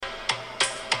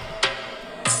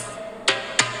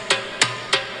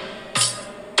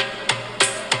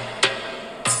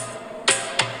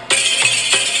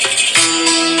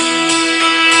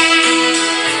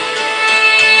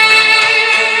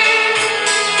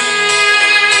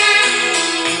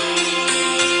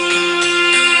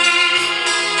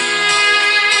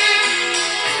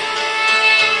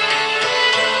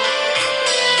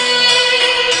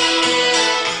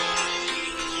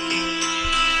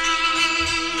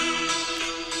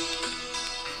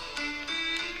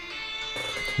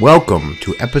Welcome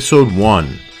to episode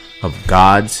 1 of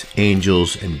Gods,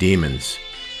 Angels, and Demons.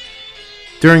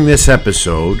 During this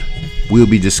episode, we'll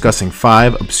be discussing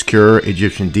 5 obscure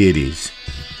Egyptian deities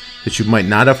that you might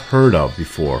not have heard of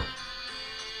before.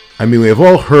 I mean, we have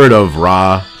all heard of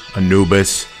Ra,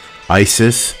 Anubis,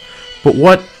 Isis, but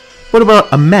what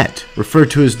about Amet,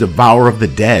 referred to as Devourer of the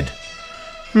Dead?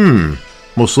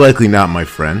 Most likely not, my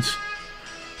friends.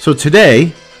 So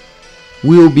today,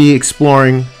 we will be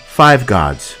exploring 5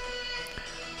 gods: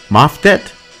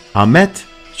 Mafdet, Amet,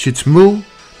 Chitzmu,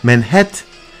 Menhet,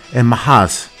 and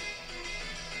Mahaz.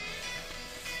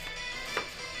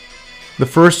 The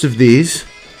first of these,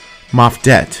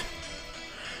 Mafdet.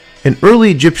 In early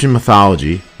Egyptian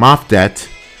mythology, Mafdet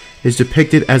is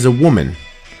depicted as a woman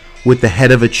with the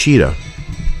head of a cheetah.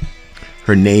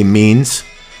 Her name means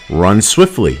run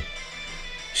swiftly.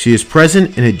 She is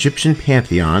present in Egyptian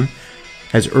pantheon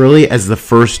as early as the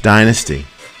First Dynasty.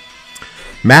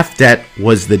 Mafdet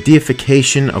was the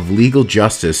deification of legal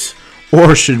justice,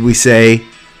 or should we say,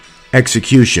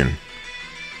 execution.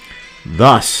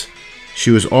 Thus, she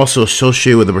was also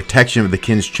associated with the protection of the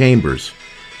king's chambers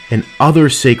and other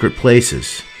sacred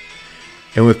places,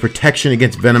 and with protection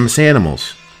against venomous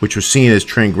animals, which were seen as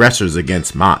transgressors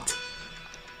against Mat.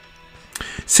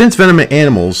 Since venomous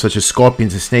animals such as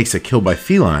scorpions and snakes are killed by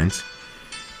felines,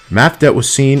 Mafdet was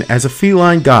seen as a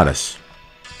feline goddess,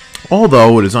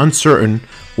 although it is uncertain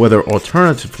whether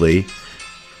alternatively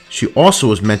she also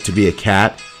was meant to be a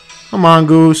cat, a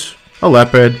mongoose, a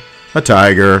leopard, a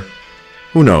tiger,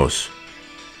 who knows.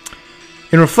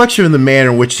 In reflection of the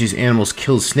manner in which these animals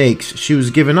killed snakes, she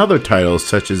was given other titles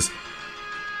such as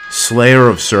Slayer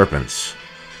of Serpents.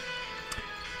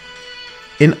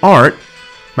 In art,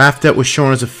 Mafdet was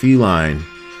shown as a feline,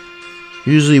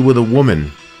 usually with a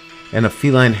woman and a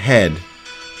feline head,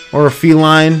 or a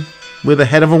feline with the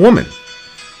head of a woman.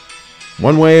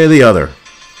 One way or the other,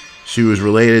 she was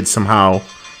related somehow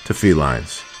to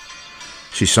felines.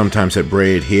 She sometimes had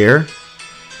braided hair,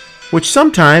 which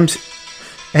sometimes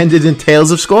ended in tails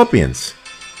of scorpions.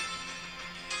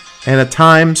 And at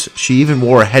times, she even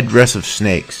wore a headdress of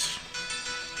snakes.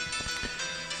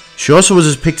 She also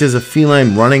was depicted as a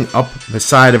feline running up the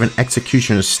side of an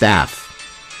executioner's staff.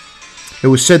 It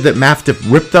was said that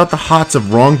Mafdet ripped out the hearts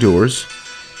of wrongdoers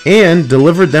and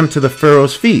delivered them to the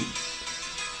pharaoh's feet.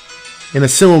 In a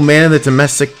similar manner that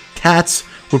domestic cats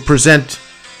would present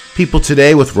people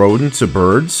today with rodents or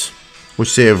birds,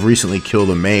 which they have recently killed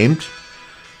or maimed,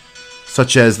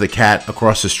 such as the cat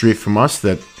across the street from us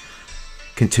that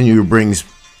continually brings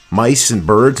mice and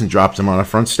birds and drops them on our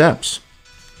front steps.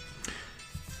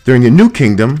 During the New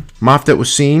Kingdom, Mafdet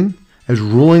was seen as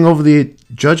ruling over the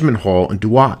judgment hall in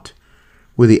Duat,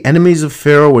 where the enemies of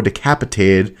Pharaoh were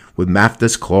decapitated with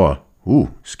Mafdet's claw.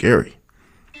 Ooh, scary.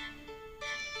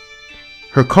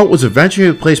 Her cult was eventually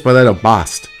replaced by that of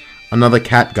Bast, another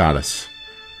cat goddess,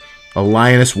 a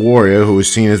lioness warrior who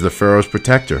was seen as the pharaoh's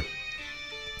protector.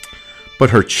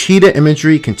 But her cheetah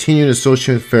imagery continued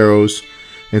associated with pharaohs,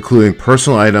 including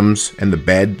personal items and the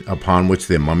bed upon which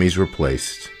their mummies were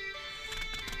placed.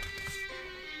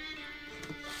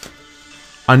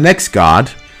 Our next god,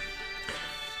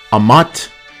 Amat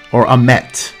or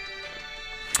Amet.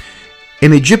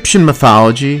 In Egyptian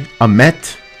mythology,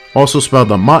 Amet, also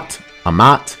spelled Amat,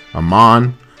 Amat,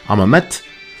 Aman, Amamet,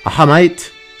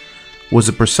 Ahamait, was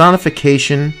a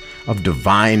personification of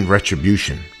divine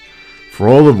retribution for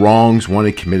all the wrongs one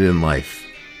had committed in life.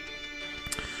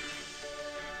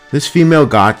 This female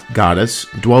goddess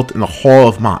dwelt in the Hall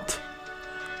of Mat,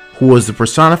 who was the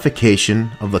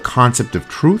personification of the concept of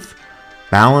truth,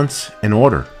 balance, and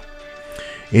order.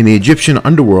 In the Egyptian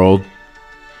underworld,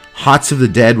 hearts of the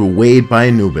dead were weighed by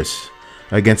Anubis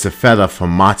against a feather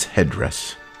from Mat's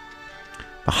headdress.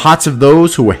 The hearts of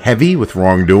those who were heavy with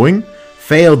wrongdoing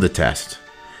failed the test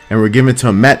and were given to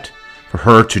Amet for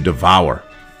her to devour.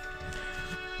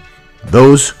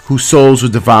 Those whose souls were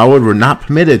devoured were not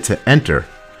permitted to enter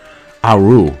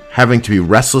Aru, having to be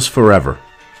restless forever,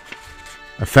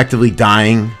 effectively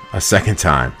dying a second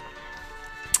time.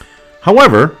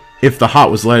 However, if the heart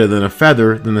was lighter than a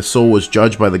feather, then the soul was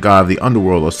judged by the god of the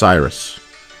underworld, Osiris.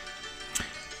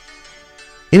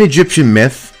 In Egyptian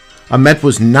myth, Amet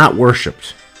was not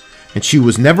worshipped, and she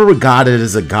was never regarded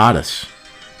as a goddess.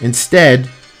 Instead,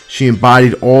 she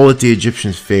embodied all that the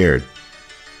Egyptians feared,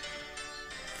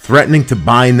 threatening to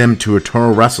bind them to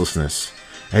eternal restlessness,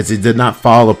 as they did not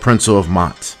follow the principle of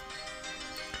Mat.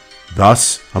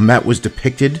 Thus, Amet was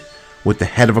depicted with the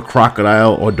head of a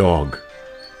crocodile or dog,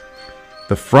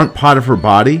 the front part of her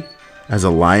body as a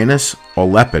lioness or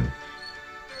leopard,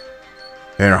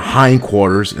 and her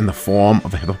hindquarters in the form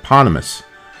of a hippopotamus,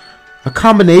 a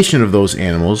combination of those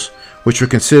animals which were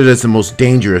considered as the most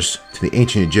dangerous to the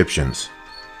ancient Egyptians.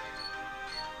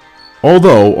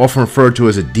 Although often referred to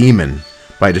as a demon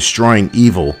by destroying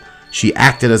evil, she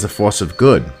acted as a force of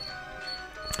good.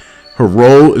 Her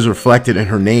role is reflected in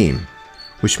her name,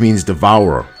 which means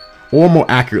devourer, or more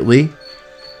accurately,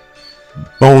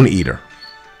 bone eater,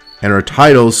 and her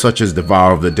titles such as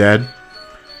Devourer of the Dead,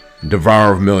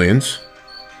 Devourer of Millions,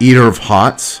 Eater of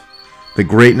Hearts, the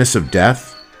Greatness of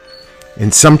Death.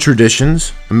 In some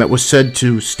traditions, Ammit was said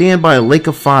to stand by a lake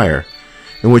of fire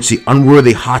in which the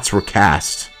unworthy hearts were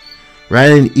cast.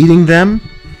 Rather than eating them,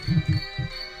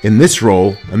 in this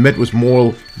role, Ammit was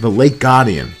more the lake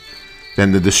guardian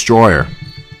than the destroyer,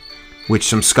 which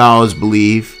some scholars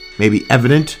believe may be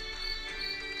evident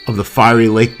of the fiery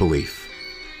lake belief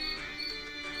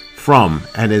from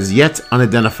and is yet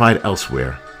unidentified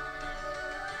elsewhere.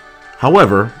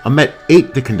 However, Ammit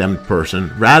ate the condemned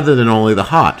person rather than only the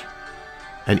heart,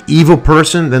 an evil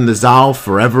person then dissolved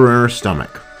forever in her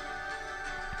stomach.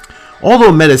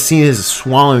 Although Ammit is seen as a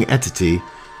swallowing entity,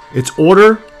 its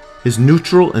order is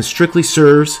neutral and strictly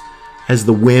serves as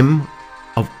the whim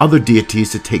of other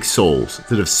deities to take souls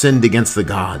that have sinned against the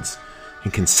gods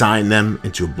and consign them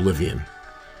into oblivion.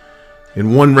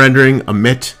 In one rendering,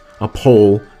 Ammit, a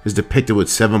pole, is depicted with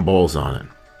 7 balls on it.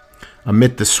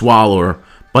 Ammit the swallower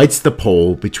bites the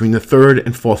pole between the 3rd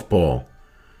and 4th ball.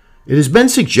 It has been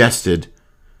suggested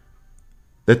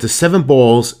that the 7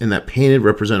 balls in that painted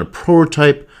represent a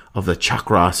prototype of the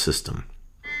chakra system.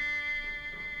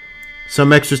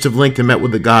 Some experts have linked Ammit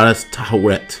with the goddess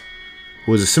Tahawet,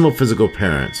 who was a similar physical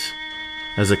appearance,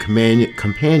 as a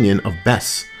companion of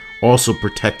Bes, also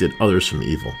protected others from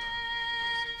evil.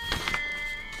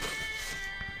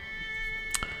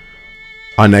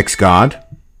 Our next god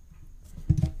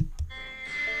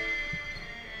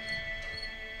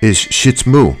is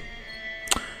Shitsmu.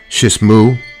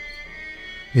 Shitsmu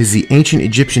is the ancient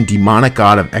Egyptian demonic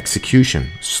god of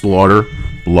execution, slaughter,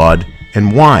 blood,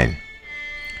 and wine.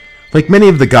 Like many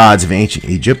of the gods of ancient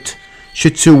Egypt,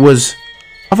 Shitsu was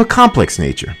of a complex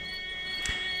nature.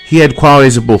 He had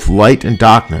qualities of both light and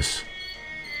darkness,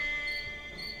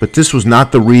 but this was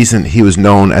not the reason he was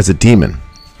known as a demon.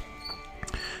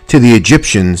 To the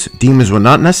Egyptians, demons were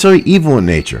not necessarily evil in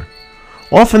nature.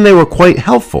 Often they were quite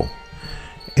helpful.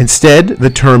 Instead, the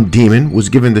term demon was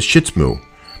given to Shitsmu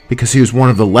because he was one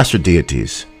of the lesser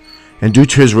deities, and due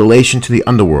to his relation to the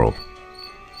underworld.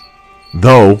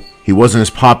 Though he wasn't as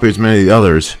popular as many of the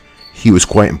others, he was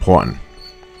quite important.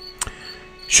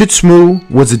 Shitsmu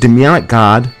was a demonic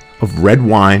god of red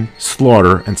wine,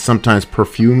 slaughter, and sometimes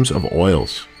perfumes of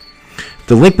oils.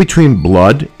 The link between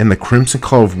blood and the crimson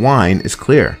color of wine is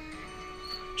clear.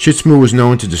 Shitsmu was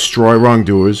known to destroy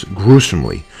wrongdoers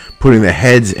gruesomely, putting their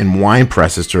heads in wine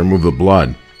presses to remove the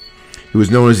blood. He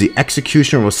was known as the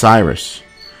executioner of Osiris.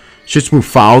 Shitsmu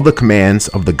followed the commands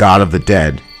of the god of the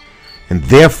dead, and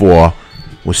therefore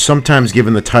was sometimes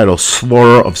given the title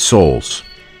Slaughterer of Souls.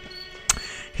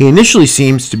 He initially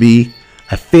seems to be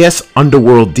a fierce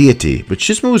underworld deity, but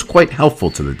Shitsmu was quite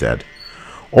helpful to the dead.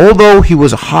 Although he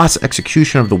was a harsh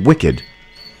executioner of the wicked,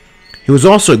 he was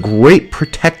also a great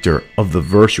protector of the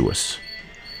virtuous.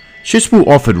 Shitsmu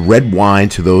offered red wine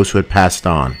to those who had passed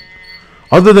on.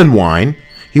 Other than wine,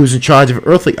 he was in charge of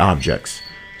earthly objects,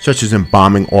 such as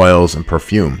embalming oils and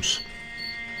perfumes.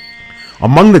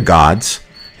 Among the gods,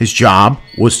 his job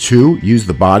was to use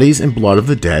the bodies and blood of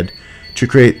the dead to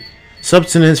create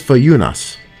subsistence for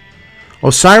Unas.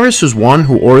 Osiris was one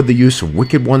who ordered the use of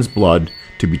wicked one's blood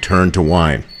to be turned to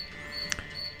wine.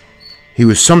 He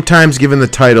was sometimes given the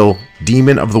title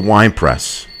Demon of the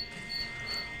Winepress.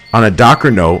 On a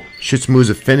darker note, Shitsmu's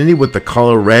affinity with the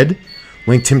color red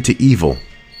linked him to evil.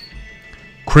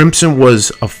 Crimson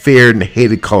was a feared and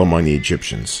hated color among the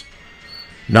Egyptians.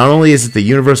 Not only is it the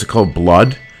universal color of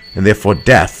blood, and therefore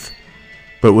death,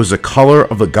 but it was the color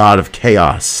of the god of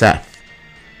chaos, Seth,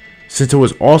 since it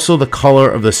was also the color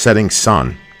of the setting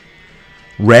sun.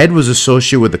 Red was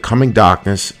associated with the coming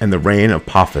darkness and the reign of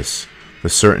Paphos, the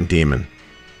certain demon.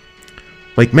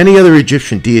 Like many other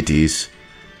Egyptian deities,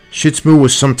 Shitsmu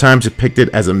was sometimes depicted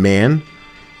as a man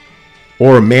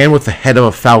or a man with the head of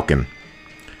a falcon.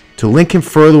 To link him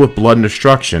further with blood and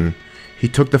destruction, he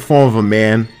took the form of a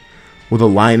man with a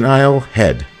lion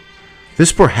head.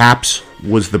 This perhaps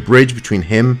was the bridge between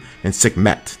him and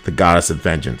Sekhmet, the goddess of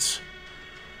vengeance.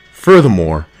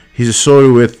 Furthermore, he's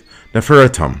associated with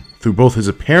Nefertum through both his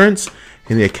appearance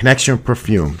and the connection of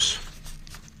perfumes.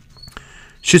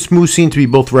 Shitsmu seemed to be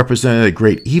both represented a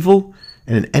great evil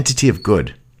and an entity of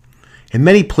good. In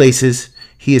many places,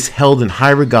 he is held in high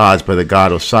regards by the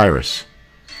god Osiris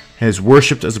and is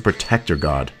worshipped as a protector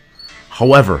god.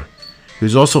 However, He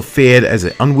was also feared as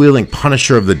an unwilling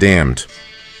punisher of the damned.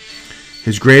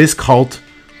 His greatest cult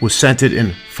was centered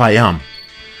in Fayum,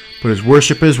 but his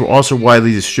worshippers were also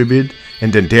widely distributed in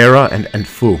Dendera and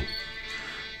Enfu.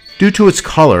 Due to its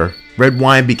color, red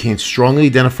wine became strongly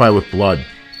identified with blood,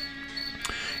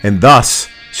 and thus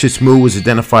Shishmu was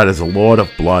identified as a lord of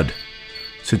blood,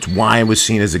 since wine was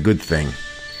seen as a good thing.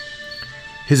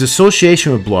 His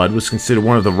association with blood was considered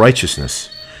one of the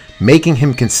righteousness, making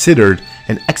him considered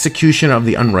an executioner of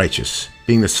the unrighteous,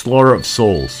 being the slaughter of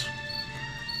souls.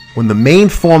 When the main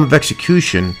form of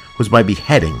execution was by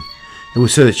beheading, it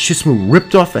was said that Shishmu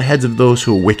ripped off the heads of those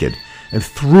who were wicked and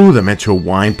threw them into a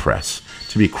wine press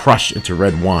to be crushed into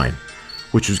red wine,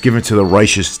 which was given to the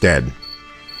righteous dead.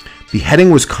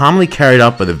 Beheading was commonly carried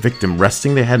out by the victim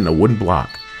resting their head in a wooden block,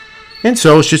 and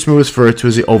so Shishmu was referred to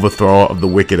as the overthrower of the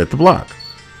wicked at the block.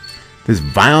 This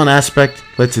violent aspect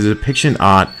led to the depiction in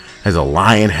art as a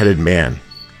lion-headed man,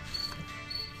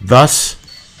 thus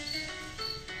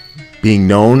being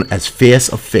known as fierce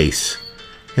of face.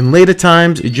 In later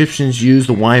times, Egyptians used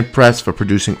the wine press for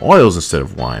producing oils instead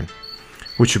of wine,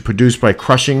 which were produced by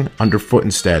crushing underfoot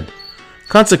instead.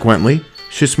 Consequently,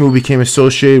 Shishmu became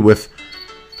associated with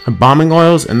embalming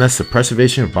oils and thus the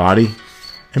preservation of body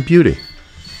and beauty.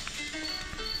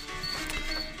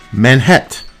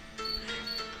 Menhet.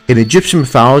 In Egyptian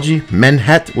mythology,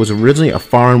 Menhet was originally a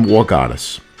foreign war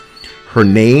goddess. Her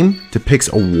name depicts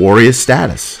a warrior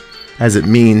status, as it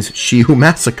means she who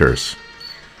massacres.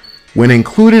 When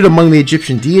included among the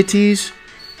Egyptian deities,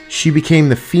 she became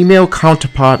the female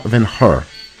counterpart of Enher.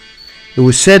 It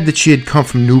was said that she had come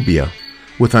from Nubia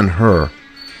with Enher,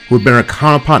 who had been her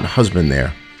counterpart and husband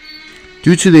there.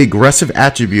 Due to the aggressive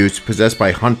attributes possessed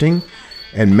by hunting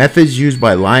and methods used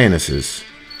by lionesses,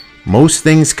 most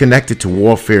things connected to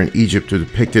warfare in Egypt were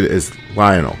depicted as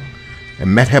lional,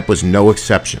 and Menhet was no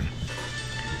exception,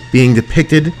 being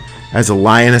depicted as a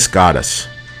lioness goddess.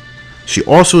 She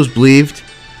also was believed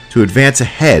to advance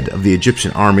ahead of the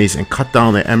Egyptian armies and cut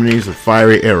down their enemies with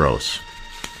fiery arrows.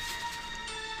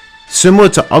 Similar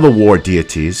to other war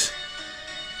deities,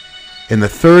 in the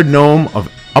third nome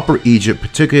of Upper Egypt,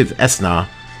 particularly Esna,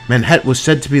 Menhet was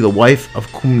said to be the wife of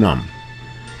Kumnum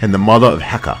and the mother of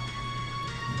Heka.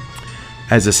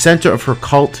 As the center of her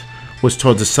cult was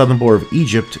towards the southern border of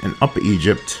Egypt and Upper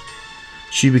Egypt,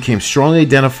 she became strongly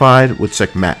identified with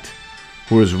Sekhmet,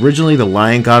 who was originally the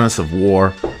lion goddess of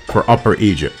war for Upper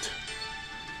Egypt.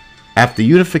 After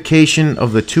unification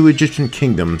of the two Egyptian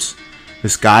kingdoms,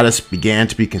 this goddess began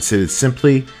to be considered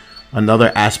simply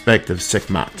another aspect of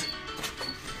Sekhmet.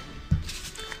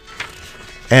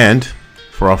 And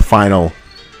for our final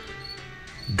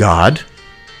god,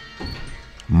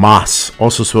 Mas,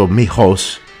 also spelled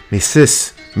Mihos,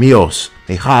 Mesis, Mios,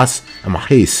 Mehas, and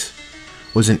Mahis,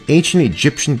 was an ancient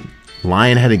Egyptian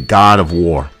lion-headed god of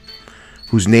war,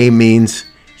 whose name means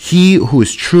he who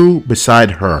is true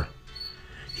beside her.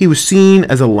 He was seen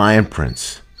as a lion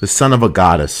prince, the son of a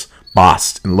goddess,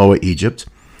 Bast in Lower Egypt,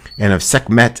 and of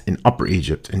Sekhmet in Upper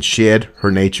Egypt, and shared her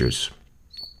natures.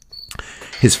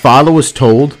 His father was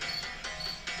told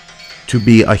to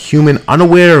be a human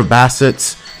unaware of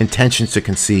Bast's intentions to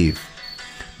conceive.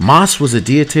 Mas was a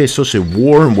deity associated with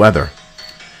war and weather,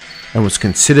 and was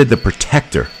considered the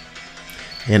protector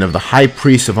and of the high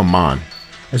priest of Ammon,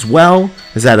 as well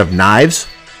as that of knives,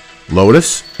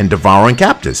 lotus, and devouring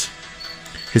captives.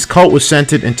 His cult was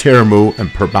centered in Teramu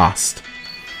and Perbast.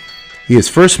 He is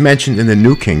first mentioned in the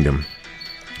New Kingdom,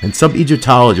 and some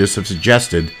Egyptologists have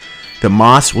suggested that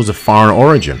Mas was of foreign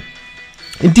origin.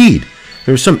 Indeed,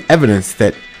 there is some evidence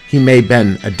that he may have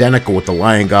been identical with the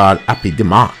lion god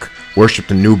Apidimak,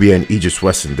 worshipped in Nubia and Egypt's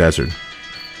western desert.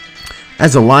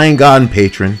 As a lion god and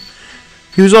patron,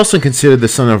 he was also considered the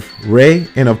son of Re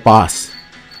and of Bast,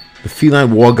 the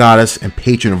feline war goddess and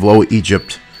patron of Lower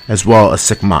Egypt, as well as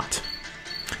Sekhmet,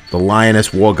 the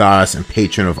lioness war goddess and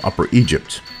patron of Upper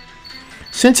Egypt.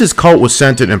 Since his cult was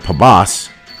centered in Pabas,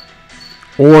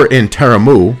 or in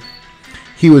Teramu,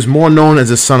 he was more known as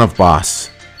the son of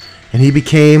Bast, and he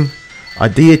became a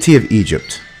deity of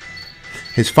Egypt.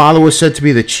 His father was said to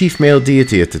be the chief male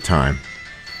deity at the time,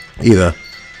 either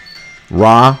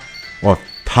Ra or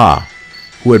Ta,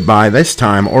 who had by this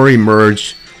time already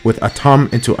merged with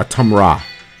Atum into Atum Ra.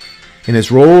 In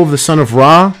his role of the son of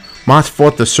Ra, Mas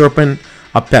fought the serpent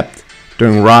Apep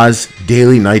during Ra's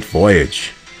daily night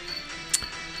voyage.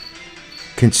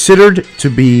 Considered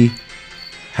to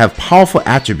have powerful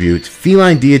attributes,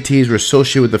 feline deities were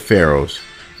associated with the pharaohs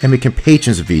and became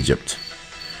patrons of Egypt.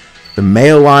 The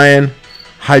male lion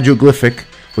hieroglyphic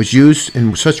was used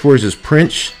in such words as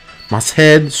prince,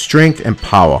 mashead, strength, and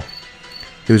power.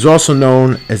 He was also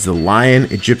known as the lion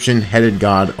Egyptian-headed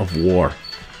god of war.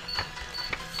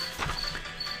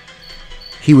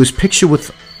 He was pictured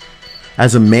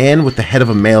as a man with the head of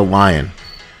a male lion,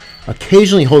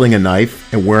 occasionally holding a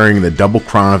knife and wearing the double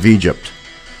crown of Egypt,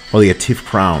 or the Atif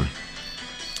crown.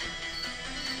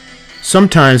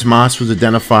 Sometimes Mas was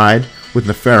identified with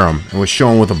Nephirim and was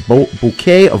shown with a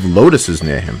bouquet of lotuses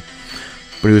near him,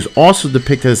 but he was also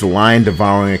depicted as a lion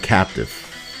devouring a captive.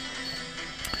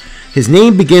 His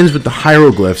name begins with the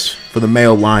hieroglyphs for the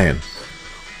male lion.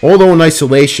 Although in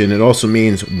isolation, it also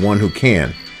means one who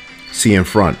can see in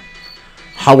front.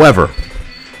 However,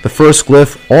 the first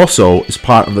glyph also is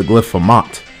part of the glyph for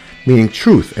Mot, meaning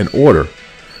truth and order,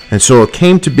 and so it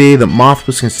came to be that Moth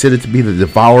was considered to be the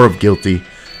devourer of guilty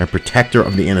and protector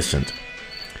of the innocent.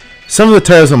 Some of the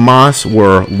titles of Mas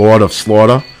were Lord of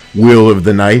Slaughter, Wielder of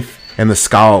the Knife, and the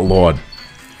Scarlet Lord.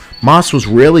 Mas was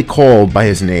rarely called by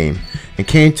his name and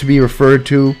came to be referred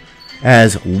to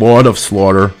as Lord of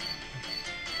Slaughter.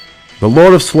 The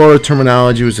Lord of Slaughter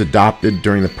terminology was adopted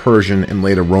during the Persian and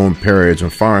later Roman periods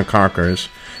when foreign conquerors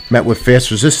met with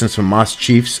fierce resistance from Mas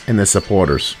chiefs and their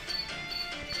supporters.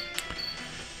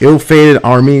 Ill-fated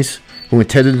armies who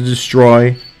intended to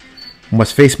destroy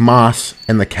must face Mas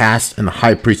and the caste and the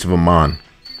high priest of Amun.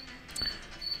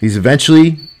 These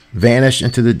eventually vanished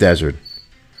into the desert.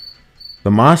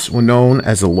 The Mas were known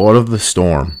as the Lord of the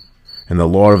Storm and the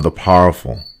Lord of the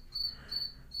Powerful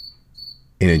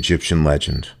in Egyptian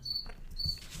legend.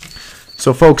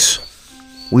 So folks,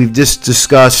 we've just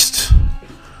discussed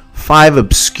 5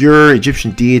 obscure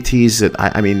Egyptian deities that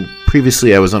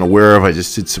previously I was unaware of. I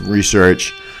just did some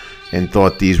research and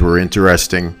thought these were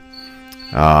interesting.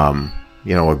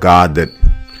 A god that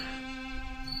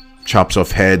chops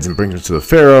off heads and brings them to the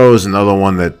pharaohs, another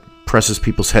one that presses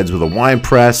people's heads with a wine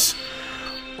press.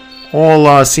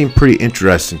 All seem pretty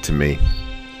interesting to me.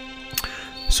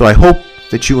 So I hope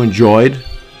that you enjoyed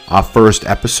our first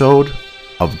episode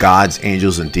of Gods,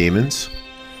 Angels, and Demons.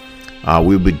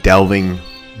 We'll be delving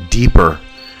deeper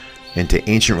into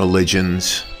ancient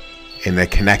religions and their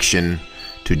connection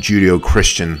to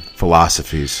Judeo-Christian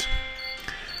philosophies.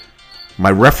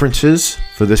 My references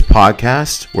for this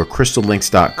podcast were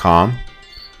crystallinks.com,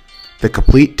 The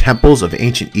Complete Temples of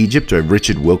Ancient Egypt by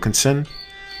Richard Wilkinson,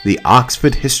 The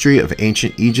Oxford History of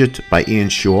Ancient Egypt by Ian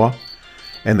Shaw,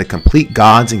 and The Complete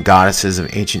Gods and Goddesses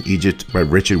of Ancient Egypt by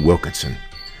Richard Wilkinson.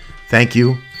 Thank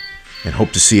you, and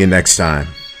hope to see you next time.